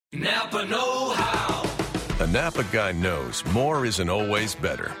Napa know-how. A Napa guy knows more isn't always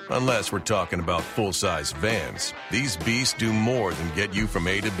better, unless we're talking about full-size vans. These beasts do more than get you from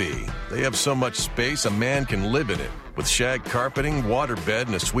A to B. They have so much space a man can live in it. With shag carpeting, waterbed,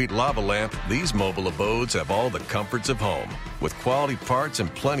 and a sweet lava lamp, these mobile abodes have all the comforts of home. With quality parts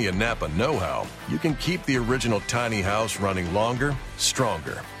and plenty of Napa know-how, you can keep the original tiny house running longer,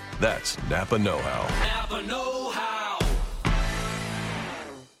 stronger. That's Napa know-how. Napa know-how.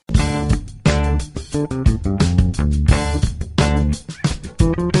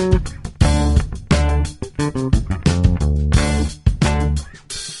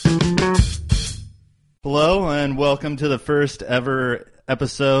 Hello and welcome to the first ever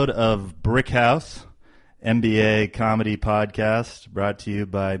episode of Brickhouse, NBA comedy podcast, brought to you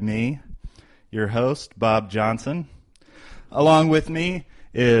by me, your host, Bob Johnson. Along with me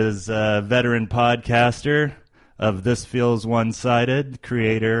is a veteran podcaster of This Feels One-Sided,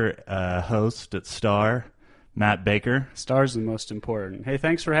 creator, host at Star, Matt Baker. Star's the most important. Hey,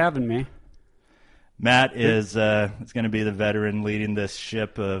 thanks for having me. Matt is going to be the veteran leading this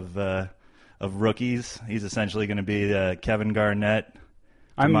ship of rookies. He's essentially going to be Kevin Garnett.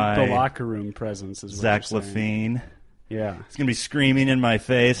 I'm the locker room presence, is what Zach you're saying. LaFine. Yeah. He's going to be screaming in my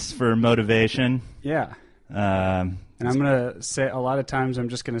face for motivation. Yeah. And I'm going to say, a lot of times I'm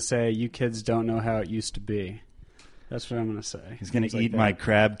just going to say, you kids don't know how it used to be. That's what I'm going to say. He's going to eat my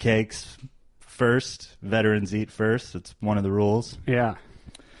crab cakes first. Veterans eat first. It's one of the rules. Yeah.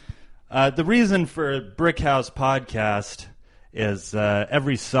 The reason for Brickhouse podcast is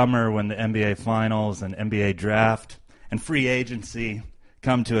every summer when the NBA Finals and NBA Draft and free agency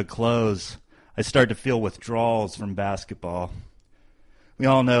come to a close, I start to feel withdrawals from basketball. We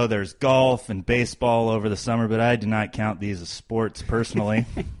all know there's golf and baseball over the summer, but I do not count these as sports personally.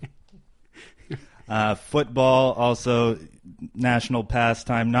 Football, also national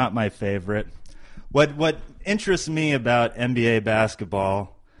pastime, not my favorite. What interests me about NBA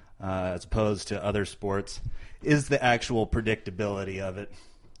basketball, as opposed to other sports, is the actual predictability of it.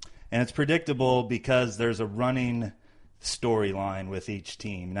 And it's predictable because there's a running storyline with each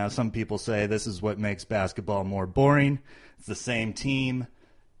team. Now, some people say this is what makes basketball more boring. It's the same team.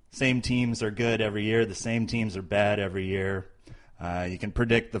 Same teams are good every year. The same teams are bad every year. You can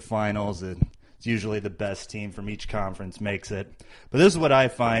predict the finals. It's usually the best team from each conference makes it. But this is what I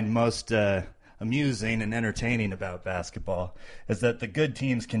find most amusing and entertaining about basketball, is that the good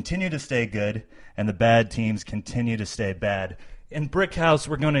teams continue to stay good and the bad teams continue to stay bad. In Brickhouse,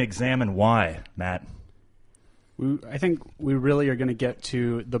 we're going to examine why, Matt. I think we really are going to get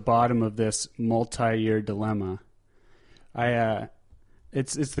to the bottom of this multi-year dilemma.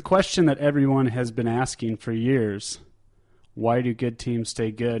 It's the question that everyone has been asking for years. Why do good teams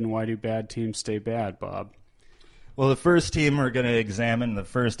stay good and why do bad teams stay bad, Bob? Well, the first team we're going to examine in the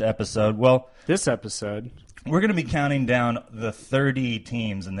first episode, this episode, we're going to be counting down the 30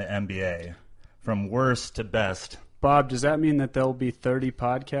 teams in the NBA, from worst to best. Bob, does that mean that there will be 30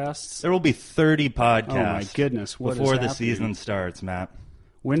 podcasts? There will be 30 podcasts. Oh, my goodness. What before is the happening? season starts, Matt.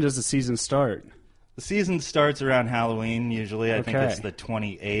 When does the season start? The season starts around Halloween, usually. I think it's the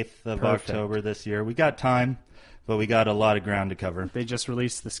 28th of October this year. We got time, but we got a lot of ground to cover. They just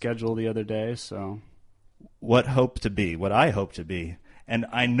released the schedule the other day, so... What I hope to be, and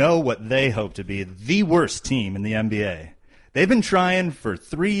I know what they hope to be, the worst team in the NBA. They've been trying for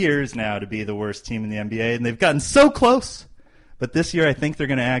 3 years now to be the worst team in the NBA, and they've gotten so close. But this year, I think they're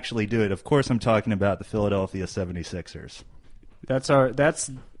going to actually do it. Of course, I'm talking about the Philadelphia 76ers. That's our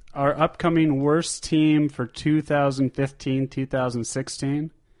upcoming worst team for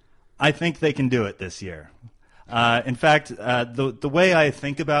 2015-2016. I think they can do it this year. In fact, the way I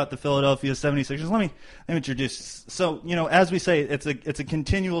think about the Philadelphia 76ers, let me introduce. So, as we say, it's a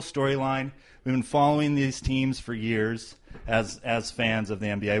continual storyline. We've been following these teams for years as fans of the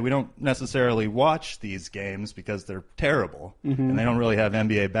NBA. We don't necessarily watch these games because they're terrible, and they don't really have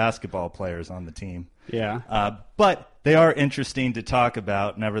NBA basketball players on the team. Yeah. But they are interesting to talk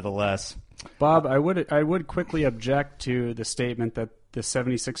about, nevertheless. Bob, I would quickly object to the statement that the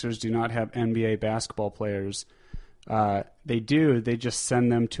 76ers do not have NBA basketball players. They do. They just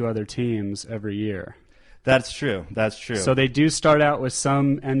send them to other teams every year. That's true. So they do start out with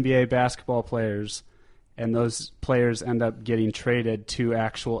some NBA basketball players, and those players end up getting traded to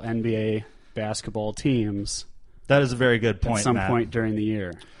actual NBA basketball teams. That is a very good point, at some Matt. point during the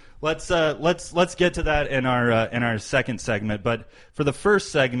year. Let's get to that in our second segment. But for the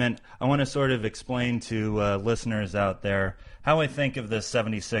first segment, I want to sort of explain to listeners out there how I think of the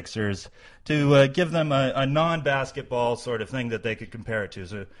 76ers, to give them a non-basketball sort of thing that they could compare it to,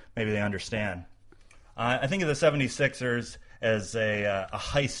 so maybe they understand. I think of the 76ers as a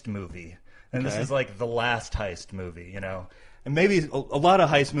heist movie. And this is like the last heist movie, And maybe a lot of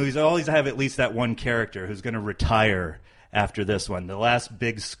heist movies always have at least that one character who's going to retire after this one, the last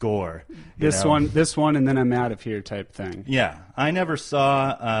big score. This one, and then I'm out of here type thing. Yeah. I never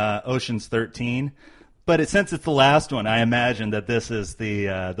saw Ocean's 13, but since it's the last one, I imagine that this is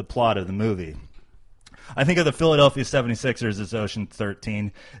the plot of the movie. I think of the Philadelphia 76ers as Ocean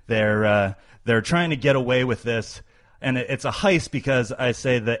 13. They're trying to get away with this, and it's a heist because I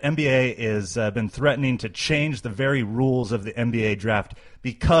say the NBA has been threatening to change the very rules of the NBA draft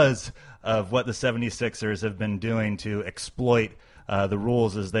because of what the 76ers have been doing to exploit the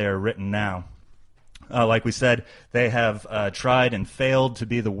rules as they are written now. Like we said, they have tried and failed to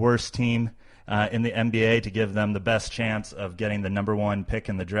be the worst team in the NBA to give them the best chance of getting the number one pick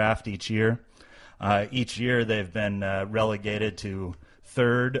in the draft each year. Each year they've been relegated to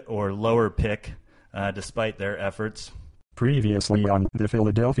third or lower pick despite their efforts. Previously on the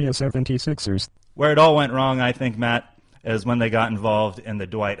Philadelphia 76ers. Where it all went wrong, I think, Matt, is when they got involved in the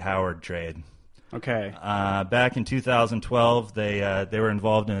Dwight Howard trade. Okay. Back in 2012, they were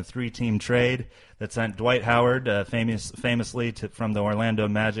involved in a 3-team trade that sent Dwight Howard famously from the Orlando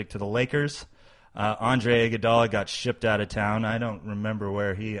Magic to the Lakers. Andre Iguodala got shipped out of town. I don't remember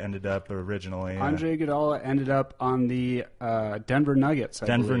where he ended up originally. Andre Iguodala ended up on the Denver Nuggets, I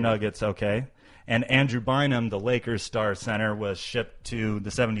believe. Nuggets, okay. And Andrew Bynum, the Lakers star center, was shipped to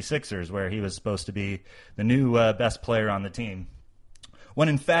the 76ers, where he was supposed to be the new best player on the team. What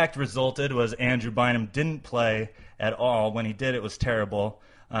in fact resulted was Andrew Bynum didn't play at all. When he did, it was terrible.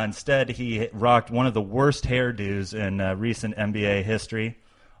 Instead, he rocked one of the worst hairdos in recent NBA history.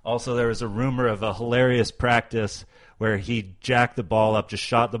 Also, there was a rumor of a hilarious practice where he jacked the ball up, just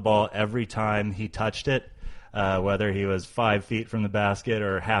shot the ball every time he touched it, whether he was 5 feet from the basket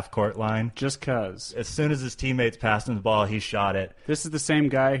or half-court line. Just 'cause. As soon as his teammates passed him the ball, he shot it. This is the same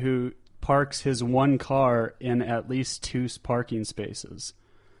guy who parks his one car in at least 2 parking spaces.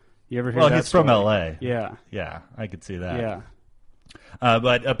 You ever hear that? Well, he's from L.A. Yeah. Yeah, I could see that. Yeah.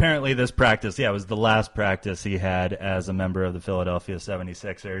 But apparently this practice, was the last practice he had as a member of the Philadelphia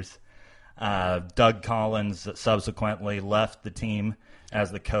 76ers. Doug Collins subsequently left the team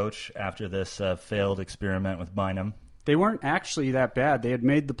as the coach after this failed experiment with Bynum. They weren't actually that bad. They had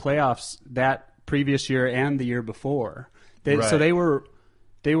made the playoffs that previous year and the year before. So they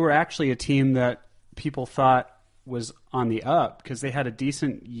were actually a team that people thought was on the up because they had a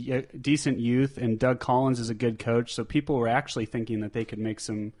decent youth, and Doug Collins is a good coach. So people were actually thinking that they could make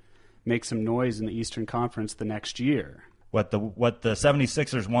some noise in the Eastern Conference the next year. What the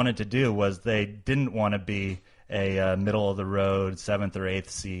 76ers wanted to do was they didn't want to be a middle-of-the-road 7th or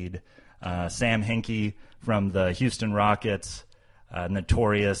 8th seed. Sam Hinkie from the Houston Rockets,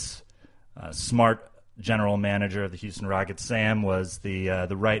 notorious, smart general manager of the Houston Rockets. Sam was the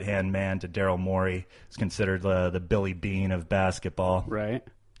right-hand man to Daryl Morey. He's considered the Billy Bean of basketball. Right.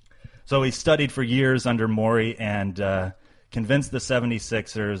 So he studied for years under Morey and convinced the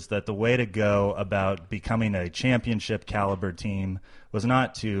 76ers that the way to go about becoming a championship-caliber team was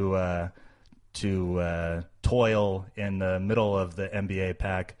not to toil in the middle of the NBA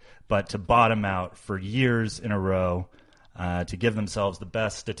pack, but to bottom out for years in a row to give themselves the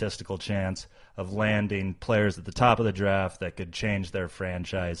best statistical chance of landing players at the top of the draft that could change their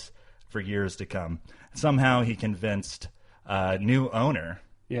franchise for years to come. Somehow he convinced new owner,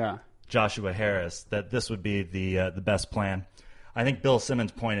 Joshua Harris, that this would be the best plan. I think Bill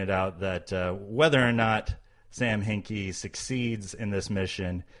Simmons pointed out that whether or not Sam Hinkie succeeds in this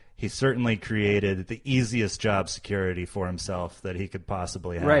mission, he certainly created the easiest job security for himself that he could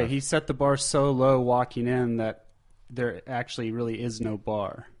possibly have. Right. He set the bar so low walking in that there actually really is no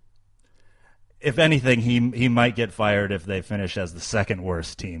bar. If anything, he might get fired if they finish as the second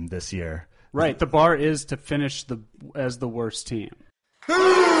worst team this year. Right. The bar is to finish as the worst team.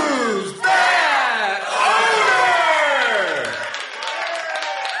 Who's that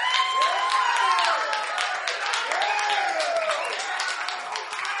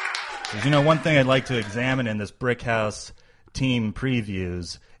owner? One thing I'd like to examine in this Brickhouse team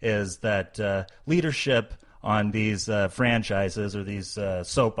previews is that leadership on these franchises or these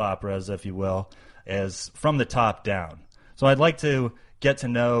soap operas, if you will, is from the top down. So I'd like to get to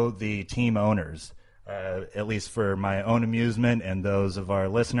know the team owners, at least for my own amusement and those of our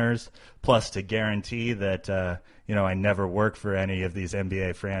listeners, plus to guarantee that I never work for any of these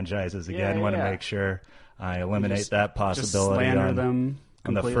NBA franchises again. Want to make sure I eliminate that possibility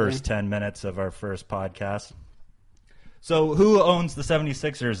on the first 10 minutes of our first podcast. So who owns the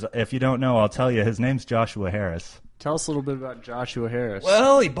 76ers? If you don't know, I'll tell you. His name's Joshua Harris. Tell us a little bit about Joshua Harris.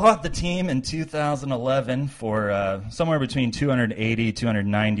 Well, he bought the team in 2011 for somewhere between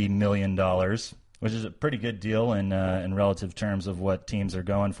 $280-290 million, which is a pretty good deal in relative terms of what teams are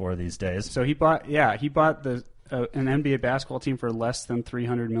going for these days. So he bought the an NBA basketball team for less than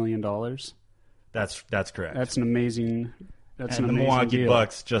 $300 million. That's correct. That's an amazing. That's and an the amazing Milwaukee deal.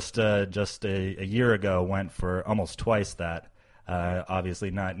 Bucks just a year ago went for almost twice that.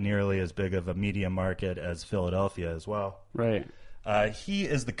 Obviously not nearly as big of a media market as Philadelphia as well. Right. He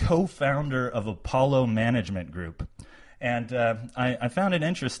is the co-founder of Apollo Management Group. And I found it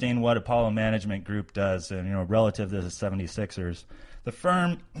interesting what Apollo Management Group does, and relative to the 76ers. The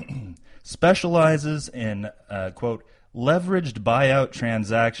firm specializes in, quote, leveraged buyout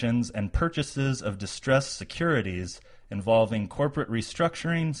transactions and purchases of distressed securities involving corporate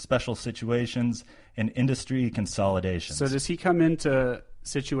restructuring, special situations, and industry consolidations. So does he come into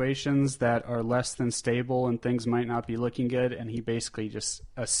situations that are less than stable and things might not be looking good, and he basically just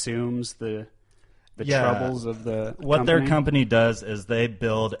assumes the troubles of the What their company does is they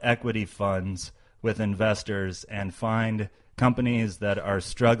build equity funds with investors and find companies that are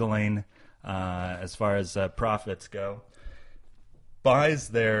struggling as far as profits go, buys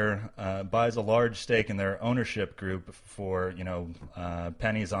a large stake in their ownership group for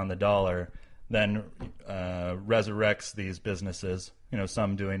pennies on the dollar, then resurrects these businesses,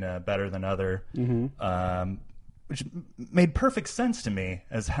 some doing better than other, which made perfect sense to me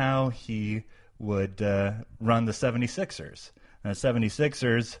as how he would run the 76ers. The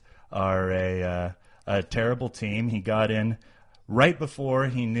 76ers are a terrible team. He got in right before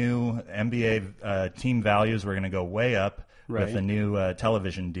he knew NBA team values were going to go way up with a new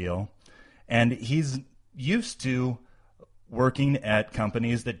television deal. And he's used to working at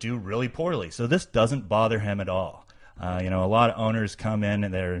companies that do really poorly. So this doesn't bother him at all. A lot of owners come in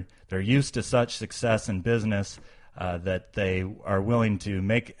and they're used to such success in business that they are willing to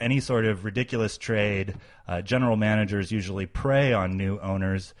make any sort of ridiculous trade. General managers usually prey on new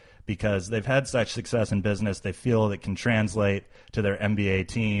owners because they've had such success in business, they feel it can translate to their NBA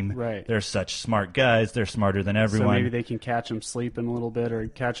team. Right. They're such smart guys. They're smarter than everyone. So maybe they can catch them sleeping a little bit or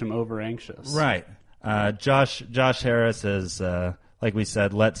catch them over anxious. Right. Josh Harris has, like we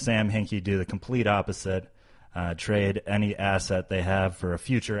said, let Sam Hinkie do the complete opposite, trade any asset they have for a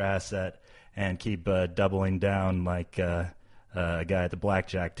future asset, and keep doubling down like a guy at the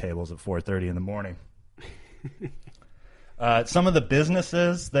blackjack tables at 4:30 in the morning. Some of the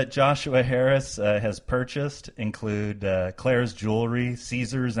businesses that Joshua Harris has purchased include Claire's Jewelry,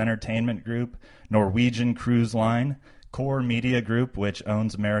 Caesars Entertainment Group, Norwegian Cruise Line, Core Media Group, which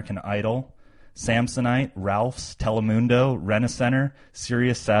owns American Idol, Samsonite, Ralph's, Telemundo, Rent-A-Center,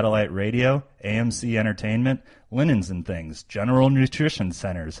 Sirius Satellite Radio, AMC Entertainment, Linens and Things, General Nutrition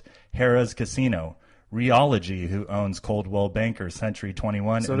Centers, Harrah's Casino, Reology, who owns Coldwell Banker, Century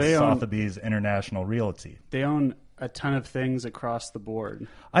 21, and Sotheby's International Realty. They own a ton of things across the board.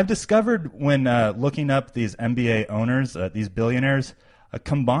 I've discovered when looking up these NBA owners, these billionaires,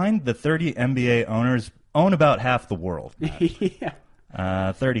 combined the 30 NBA owners own about half the world.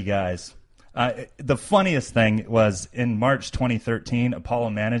 Yeah. 30 guys. The funniest thing was in March 2013, Apollo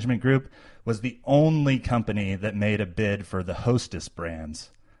Management Group was the only company that made a bid for the Hostess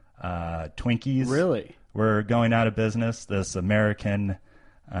brands. Twinkies Really? were going out of business. This American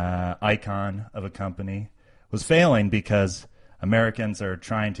icon of a company was failing because Americans are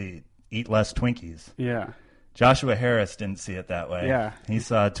trying to eat less Twinkies. Yeah. Joshua Harris didn't see it that way. Yeah. He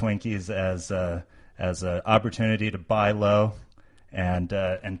saw Twinkies as an opportunity to buy low and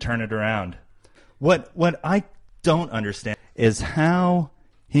turn it around. What I don't understand is how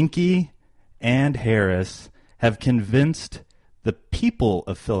Hinkie and Harris have convinced the people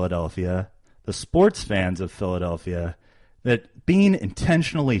of Philadelphia, the sports fans of Philadelphia, that being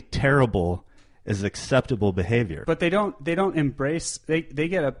intentionally terrible is acceptable behavior. But they don't embrace. They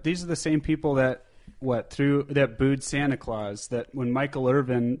get up. These are the same people that booed Santa Claus. That when Michael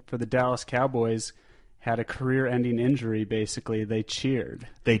Irvin for the Dallas Cowboys had a career-ending injury, basically they cheered.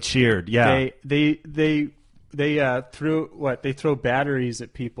 They cheered, yeah. They throw batteries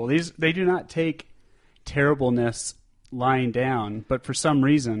at people. They do not take terribleness lying down, but for some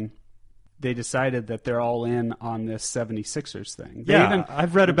reason they decided that they're all in on this 76ers thing.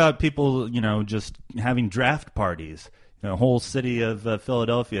 I've read about people, just having draft parties. The whole city of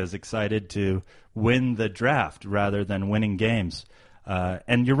Philadelphia is excited to win the draft rather than winning games.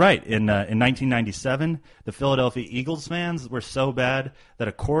 And you're right. In 1997, the Philadelphia Eagles fans were so bad that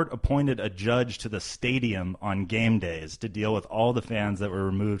a court appointed a judge to the stadium on game days to deal with all the fans that were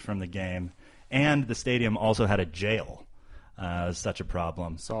removed from the game. And the stadium also had a jail. It was such a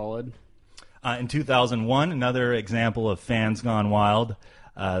problem. Solid. In 2001, another example of fans gone wild.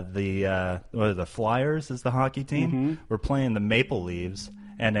 The Flyers is the hockey team. Were playing the Maple Leafs,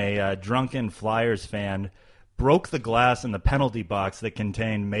 and a drunken Flyers fan broke the glass in the penalty box that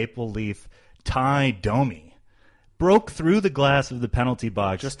contained Maple Leaf Ty Domi. Broke through the glass of the penalty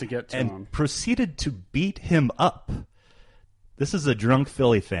box just to get to and him. Proceeded to beat him up. This is a drunk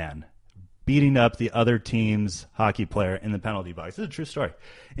Philly fan beating up the other team's hockey player in the penalty box. This is a true story.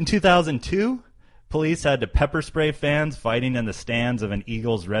 In 2002, police had to pepper spray fans fighting in the stands of an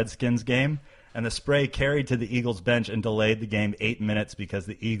Eagles-Redskins game, and the spray carried to the Eagles bench and delayed the game 8 minutes because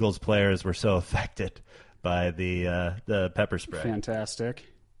the Eagles players were so affected by the pepper spray. Fantastic.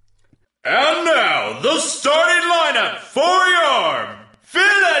 And now, the starting lineup for your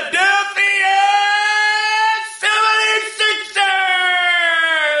Philadelphia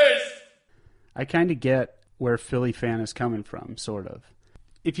 76ers! I kind of get where Philly fan is coming from, sort of.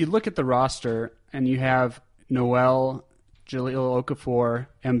 If you look at the roster and you have Noel, Jahlil Okafor,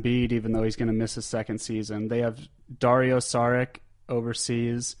 Embiid, even though he's going to miss his second season. They have Dario Saric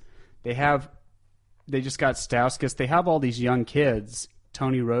overseas. They just got Stauskas. They have all these young kids.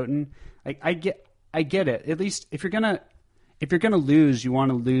 Tony Roten. I get it. At least if you're gonna lose, you want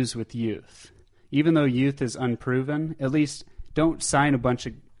to lose with youth. Even though youth is unproven, at least don't sign a bunch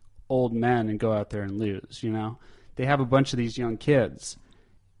of old men and go out there and lose. You know, they have a bunch of these young kids.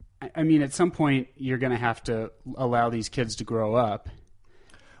 I mean, at some point, you're going to have to allow these kids to grow up.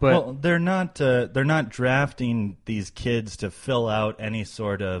 But well, they're not drafting these kids to fill out any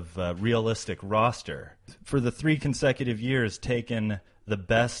sort of realistic roster. For the 3 consecutive years, taken the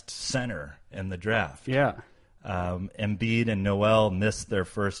best center in the draft. yeah, Embiid and Noel missed their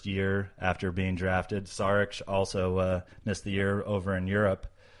first year after being drafted. Saric also missed the year over in Europe.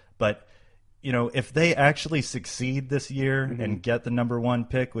 But you know, if they actually succeed this year and get the number 1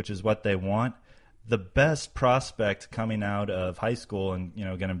 pick, which is what they want, the best prospect coming out of high school and, you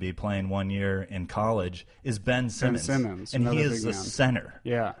know, going to be playing 1 year in college is Ben Simmons. and he is big the man. center.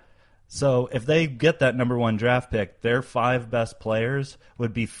 Yeah. So if they get that number 1 draft pick, their 5 best players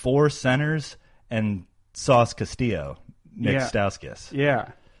would be 4 centers and Sauce Castillo, Nick Stauskas. Yeah.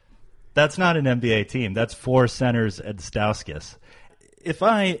 That's not an NBA team. That's 4 centers and Stauskas. If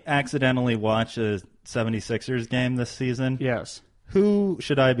I accidentally watch a 76ers game this season, Yes. who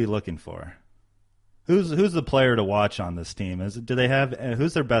should I be looking for? Who's the player to watch on this team?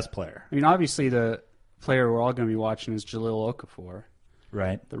 Who's their best player? I mean, obviously the player we're all going to be watching is Jahlil Okafor,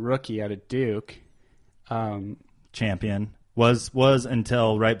 Right, the rookie out of Duke. champion was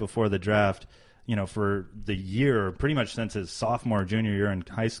until right before the draft. You know, for the year, pretty much since his sophomore, junior year in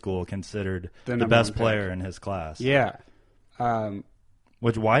high school, considered the number best 1 pick. player in his class. Yeah.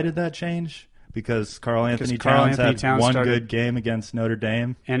 Why did that change? Because Karl Anthony Karl-Anthony Towns had Towns one started- good game against Notre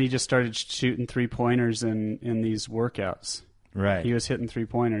Dame. And he just started shooting 3-pointers in these workouts. Right. He was hitting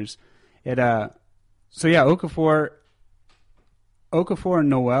 3-pointers. So yeah, Okafor and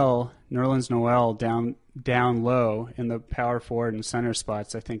Noel, Nerlens Noel down low in the power forward and center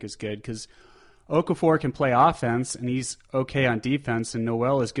spots, I think is good because Okafor can play offense and he's okay on defense, and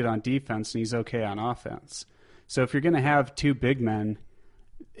Noel is good on defense and he's okay on offense. So if you're going to have 2 big men,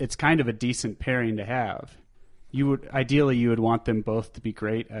 it's kind of a decent pairing to have. Ideally you would want them both to be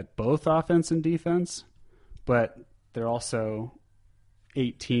great at both offense and defense, but they're also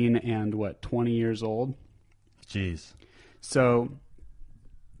 18 and 20 years old. Jeez. So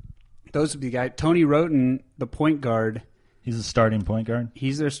those would be the guys. Tony Roten, the point guard, He's a starting point guard.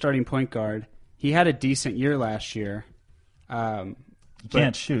 he's their starting point guard. He had a decent year last year. You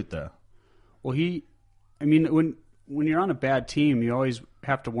can't shoot, though. Well, when you're on a bad team, you always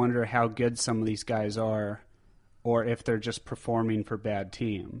have to wonder how good some of these guys are, or if they're just performing for bad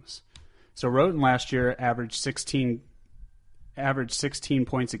teams. So Roten last year averaged 16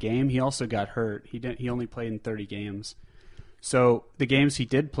 points a game. He also got hurt. He only played in 30 games. So the games he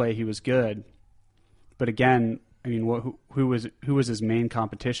did play, he was good. But again, I mean, who was his main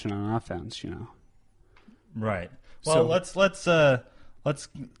competition on offense? You know. Right. Well, let's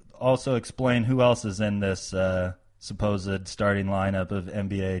also explain who else is in this supposed starting lineup of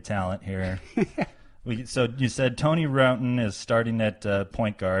NBA talent here. So you said Tony Roten is starting at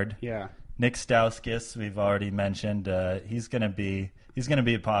point guard. Yeah. Nick Stauskas, we've already mentioned. He's going to be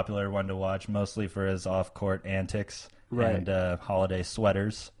a popular one to watch, mostly for his off-court antics and holiday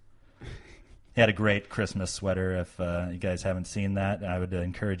sweaters. He had a great Christmas sweater. If you guys haven't seen that, I would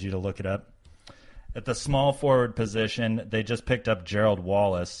encourage you to look it up. At the small forward position, they just picked up Gerald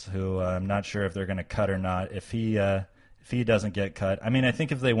Wallace, who I'm not sure if they're going to cut or not. If he doesn't get cut, I mean, I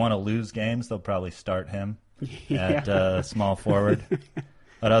think if they want to lose games, they'll probably start him at small forward.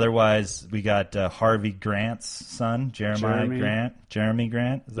 But otherwise, we got Harvey Grant's son, Jeremy Grant. Jeremy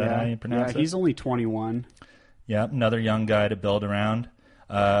Grant, is that how you pronounce it? Yeah, he's only 21. Yeah, another young guy to build around.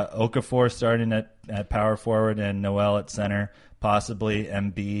 Okafor starting at power forward and Noel at center. Possibly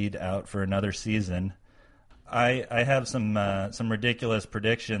Embiid out for another season. I have some ridiculous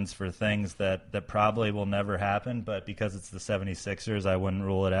predictions for things that probably will never happen, but because it's the 76ers, I wouldn't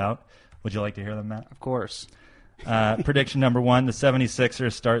rule it out. Would you like to hear them, Matt? Of course. Prediction number 1, the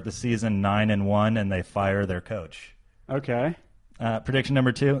 76ers start the season 9-1 and they fire their coach. Okay. Prediction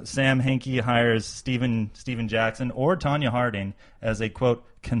number 2, Sam Hinkie hires Steven Jackson or Tanya Harding as a, quote,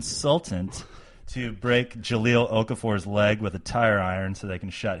 consultant to break Jahlil Okafor's leg with a tire iron so they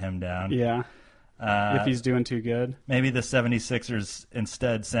can shut him down. Yeah. If he's doing too good. Maybe the 76ers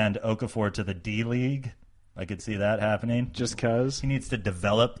instead send Okafor to the D-League. I could see that happening. Just because? He needs to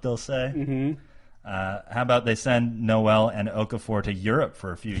develop, they'll say. Mm-hmm. How about they send Noel and Okafor to Europe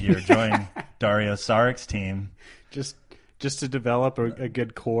for a few years, join Dario Saric's team. Just to develop a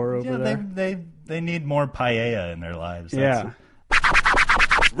good core over there? They need more paella in their lives. Yeah.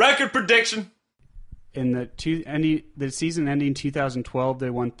 Record prediction. In the season ending 2012, they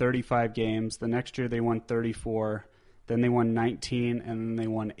won 35 games. The next year, they won 34. Then they won 19, and then they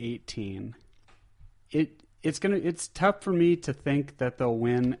won 18. It's tough for me to think that they'll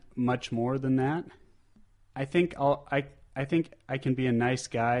win much more than that. I think I can be a nice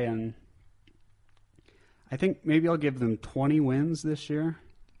guy, and I think maybe I'll give them 20 wins this year.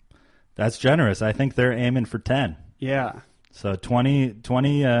 That's generous. I think they're aiming for 10. Yeah. So 20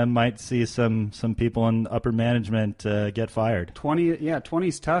 might see some people in upper management get fired. 20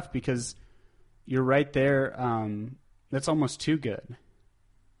 is tough because you're right there. That's almost too good,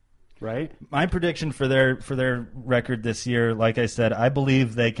 right? My prediction for their record this year, like I said, I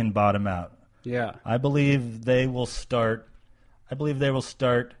believe they can bottom out. Yeah. I believe they will start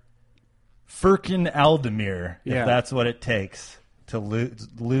Furkan Aldemir, if that's what it takes to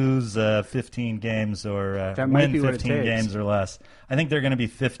lose 15 games or win 15 games or less. I think they're going to be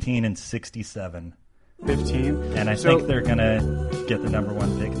 15-67. 15? And I think they're going to get the number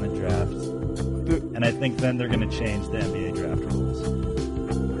 1 pick in the draft. And I think then they're going to change the NBA draft rules.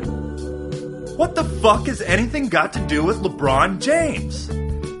 What the fuck has anything got to do with LeBron James?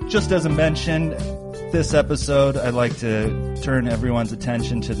 Just as a mention, this episode, I'd like to turn everyone's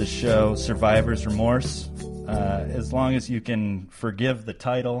attention to the show Survivor's Remorse. As long as you can forgive the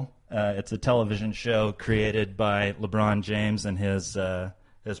title, it's a television show created by LeBron James and his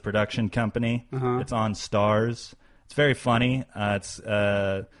production company. Uh-huh. It's on Stars. It's very funny.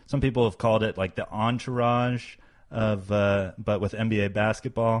 Some people have called it like the Entourage but with NBA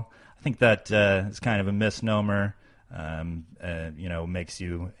basketball. I think that is kind of a misnomer. Makes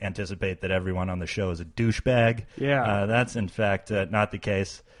you anticipate that everyone on the show is a douchebag. Yeah, that's in fact not the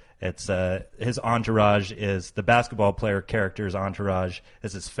case. It's his entourage is the basketball player character's entourage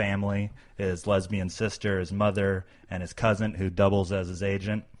is his family, his lesbian sister, his mother, and his cousin who doubles as his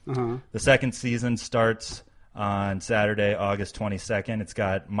agent. Uh-huh. The second season starts on Saturday, August 22nd. It's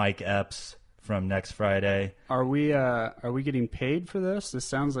got Mike Epps from Next Friday. Are we getting paid for this? This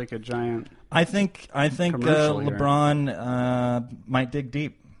sounds like a giant. I think LeBron might dig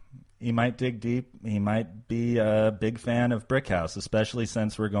deep. He might dig deep. He might be a big fan of Brickhouse, especially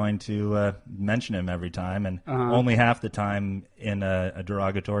since we're going to mention him every time, and only half the time in a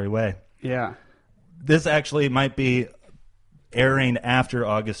derogatory way. Yeah. This actually might be airing after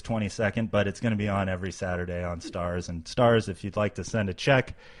August 22nd, but it's going to be on every Saturday on Stars. And Stars, if you'd like to send a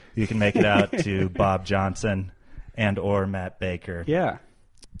check, you can make it out to Bob Johnson and or Matt Baker. Yeah.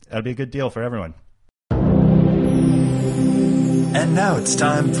 That'd be a good deal for everyone. And now it's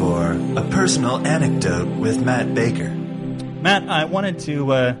time for a personal anecdote with Matt Baker. Matt, I wanted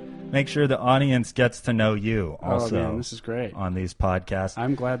to make sure the audience gets to know you also. Oh, man, this is great. On these podcasts.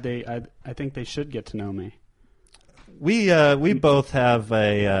 I'm glad I think they should get to know me. We both have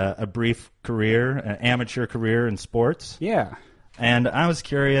a brief career, an amateur career in sports. Yeah. And I was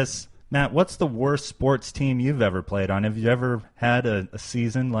curious, Matt, what's the worst sports team you've ever played on? Have you ever had a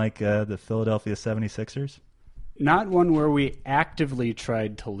season like the Philadelphia 76ers? Not one where we actively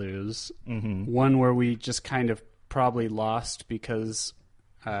tried to lose. Mm-hmm. One where we just kind of probably lost because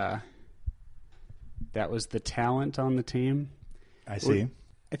that was the talent on the team. I see.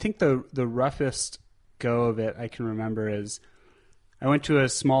 I think the roughest go of it I can remember is I went to a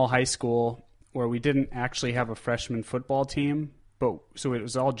small high school where we didn't actually have a freshman football team, so it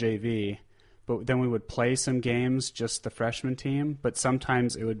was all JV. But then we would play some games, just the freshman team, but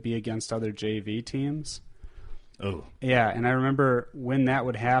sometimes it would be against other JV teams. Oh. Yeah, and I remember when that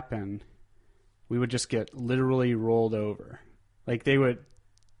would happen, we would just get literally rolled over. Like they would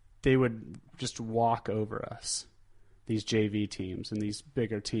they would just walk over us, these JV teams and these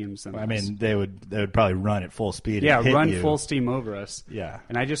bigger teams than us. I mean, they would probably run at full speed. Yeah, and hit run you. full steam over us. Yeah.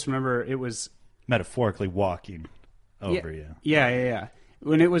 And I just remember it was Metaphorically walking over you. Yeah.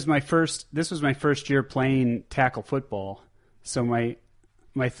 When it was this was my first year playing tackle football. So my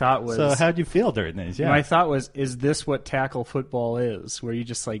thought was... So how'd you feel during these? Yeah. My thought was, is this what tackle football is? Where you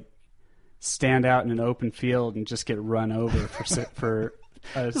just like stand out in an open field and just get run over for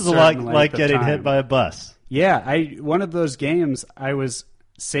a This is certain like length of getting time. hit by a bus. Yeah, one of those games, I was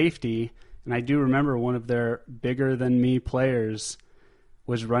safety, and I do remember one of their bigger-than-me players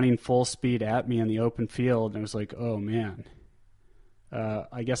was running full speed at me in the open field, and I was like, oh, man,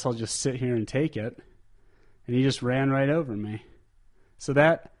 I guess I'll just sit here and take it. And he just ran right over me. So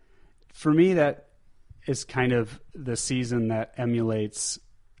that, for me, that is kind of the season that emulates,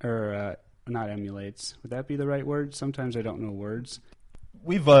 or not emulates. Would that be the right word? Sometimes I don't know words.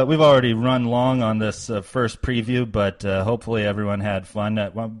 We've already run long on this first preview, but hopefully everyone had fun.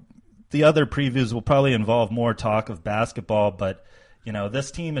 The other previews will probably involve more talk of basketball, but this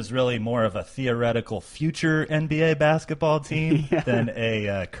team is really more of a theoretical future NBA basketball team than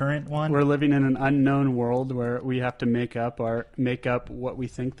a current one. We're living in an unknown world where we have to make up what we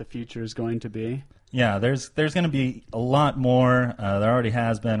think the future is going to be. Yeah, there's going to be a lot more. There already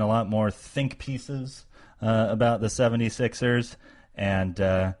has been a lot more think pieces about the 76ers. And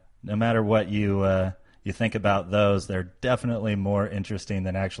no matter what you think about those, they're definitely more interesting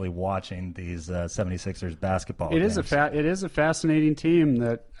than actually watching these 76ers basketball games. It is a fascinating team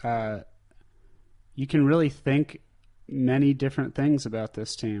that you can really think many different things about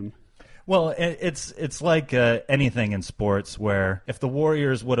this team. Well, it's like anything in sports where if the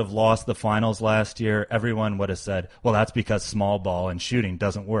Warriors would have lost the finals last year, everyone would have said, well, that's because small ball and shooting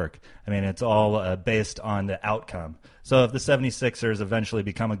doesn't work. I mean, it's all based on the outcome. So if the 76ers eventually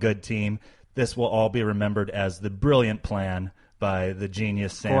become a good team, this will all be remembered as the brilliant plan by the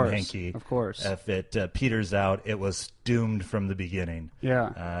genius Sam Hinkie. Of course. If it peters out, it was doomed from the beginning.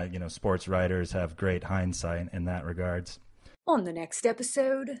 Yeah. Sports writers have great hindsight in that regards. On the next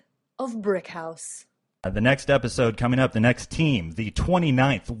episode of Brickhouse. The next episode coming up, the next team, the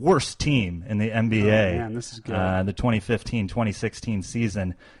 29th worst team in the NBA. Oh, man, this is good. The 2015-2016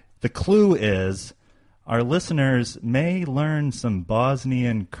 season. The clue is our listeners may learn some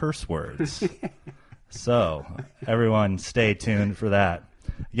Bosnian curse words. So, everyone stay tuned for that.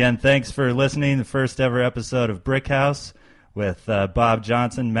 Again, thanks for listening to the first ever episode of Brickhouse with Bob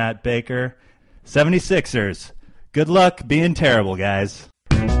Johnson, Matt Baker. 76ers, good luck being terrible, guys.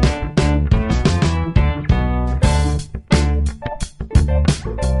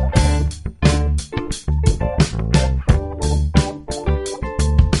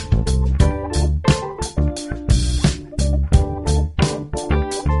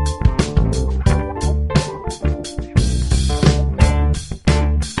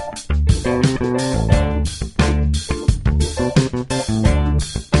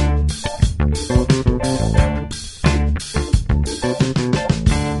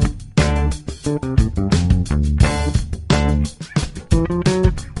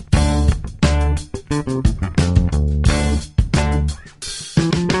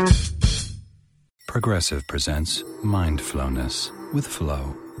 Progressive presents Mindflowness with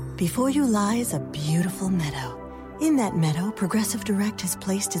Flo. Before you lies a beautiful meadow. In that meadow, Progressive Direct has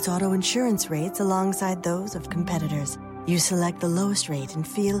placed its auto insurance rates alongside those of competitors. You select the lowest rate and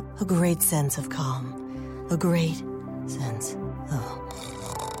feel a great sense of calm. A great sense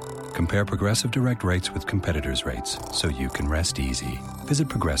of... Compare Progressive Direct rates with competitors' rates so you can rest easy. Visit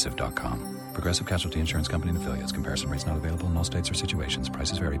Progressive.com. Progressive Casualty Insurance Company and Affiliates. Comparison rates not available in all states or situations.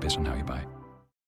 Prices vary based on how you buy.